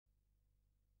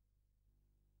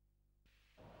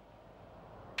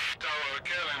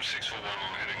KLM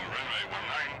 641 heading runway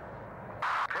 19.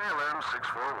 KLM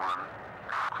 641,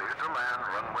 clear to land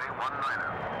runway 19.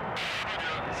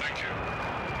 Roger, thank you.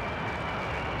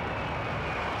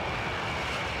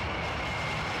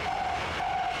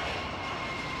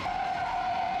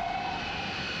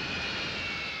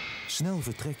 Snel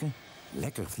vertrekken,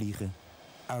 lekker vliegen,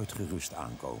 uitgerust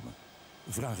aankomen.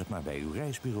 Vraag het maar bij uw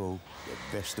reisbureau. De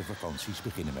beste vakanties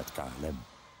beginnen met KLM.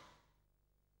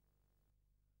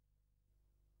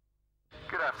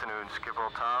 Good afternoon,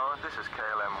 Schiphol Tower. This is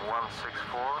KLM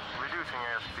 164, reducing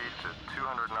airspeed to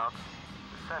 200 knots,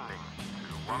 descending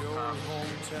to 1,000. The old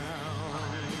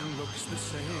hometown looks the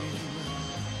same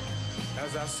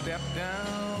as I step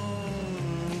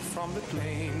down from the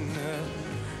plane,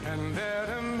 and there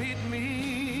to meet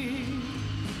me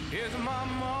is my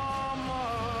mama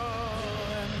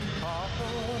and papa.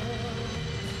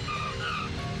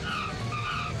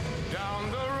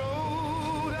 Down the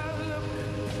road I look,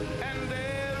 and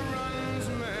there runs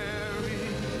Mary,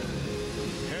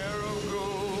 hair of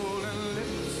gold and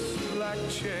lips like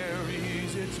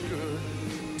cherries. It's good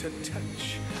to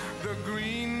touch the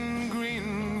green,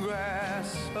 green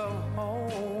grass of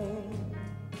home.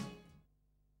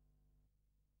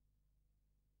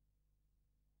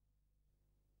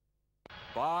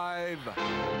 Five,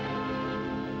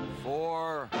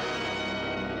 4,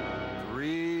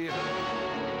 3,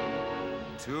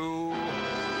 2,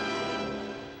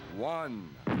 1.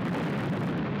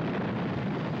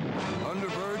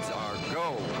 Thunderbirds are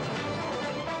go.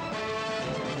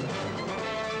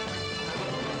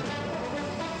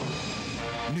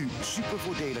 Nu super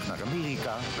voordelig naar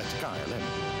Amerika met KLM.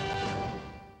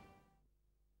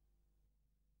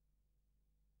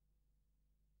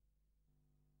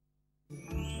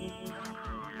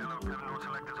 Yellow cabin mode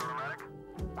selected automatic.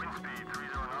 Wind speed 30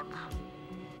 knots.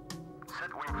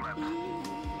 Set wing flaps.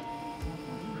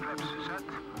 Flaps set.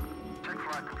 Check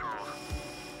flight controls.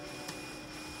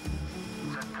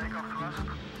 Set takeoff thrust.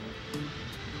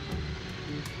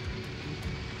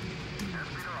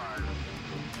 Airspeed arrive.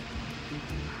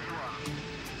 V1.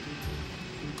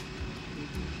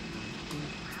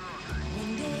 Zero take.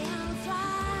 One day I'll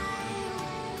fly.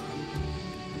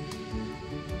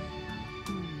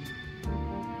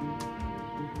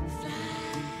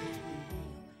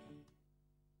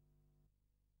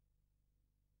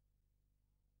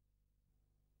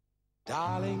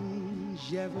 Darling,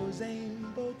 je vous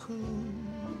aime beaucoup.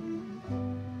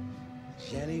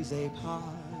 Je ne sais pas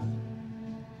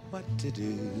what to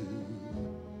do.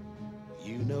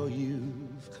 You know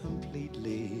you've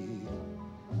completely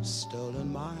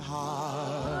stolen my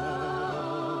heart.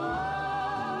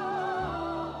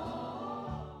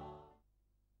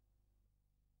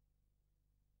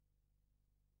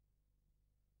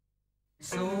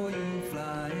 Saw you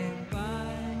flying by.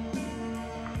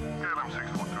 KLM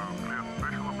 642, clear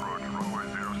visual approach, runway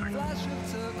 06. Flash of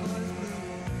turquoise blue.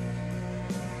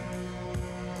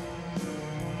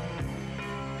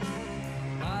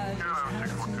 I just KLM had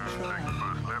 642, to take the try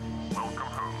first lap,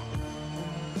 welcome home.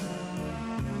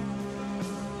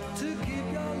 to keep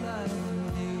your life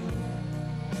new.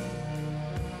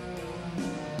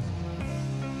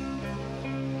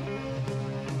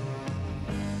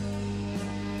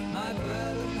 My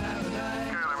bird of paradise,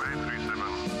 KLM 837,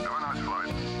 have a nice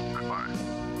flight. Goodbye.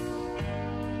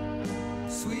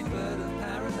 sweet bird of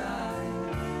paradise.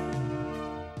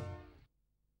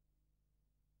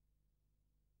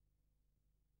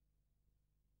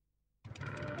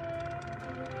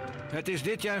 Het is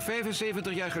dit jaar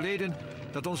 75 jaar geleden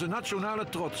dat onze nationale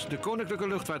trots, de Koninklijke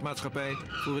Luchtvaartmaatschappij,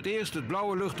 voor het eerst het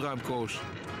blauwe luchtruim koos.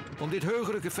 Om dit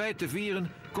heugelijke feit te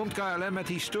vieren komt KLM met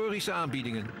historische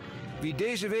aanbiedingen. Wie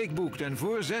deze week boekt en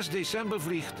voor 6 december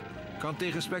vliegt, kan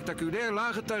tegen spectaculair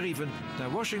lage tarieven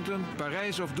naar Washington,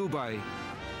 Parijs of Dubai.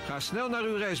 Ga snel naar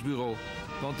uw reisbureau,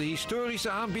 want de historische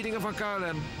aanbiedingen van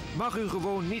KLM mag u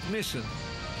gewoon niet missen.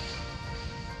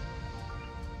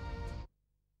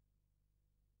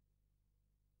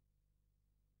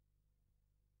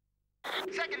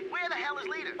 Second, where the hell is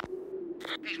leader?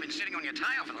 He's been sitting on your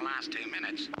tile for the last 2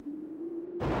 minutes.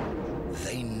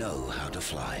 They know how to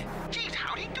fly. Jeez,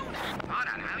 how'd he do that? I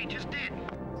don't know, he just did.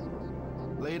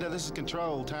 Leader, this is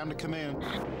Control. Time to come in.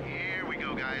 Here we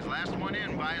go, guys. Last one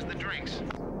in buys the drinks.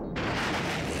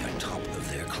 They are top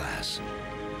of their class.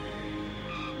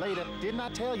 Leader, didn't I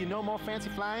tell you no more fancy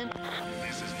flying?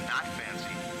 This is not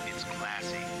fancy, it's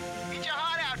classy. Get your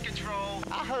heart out, Control.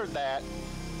 I heard that.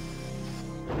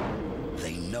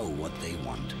 They know what they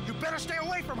want. You better stay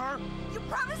away from her. You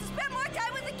promised to spend more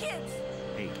time with the kids.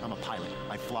 Hey, I'm a pilot.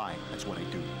 I fly. That's what I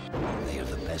do. They are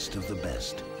the best of the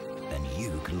best, and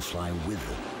you can fly with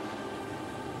them.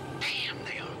 Damn,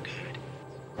 they are good.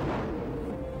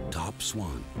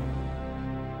 Zwaan.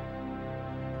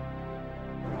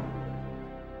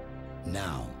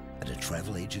 Now at a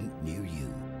travel agent near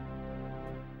you.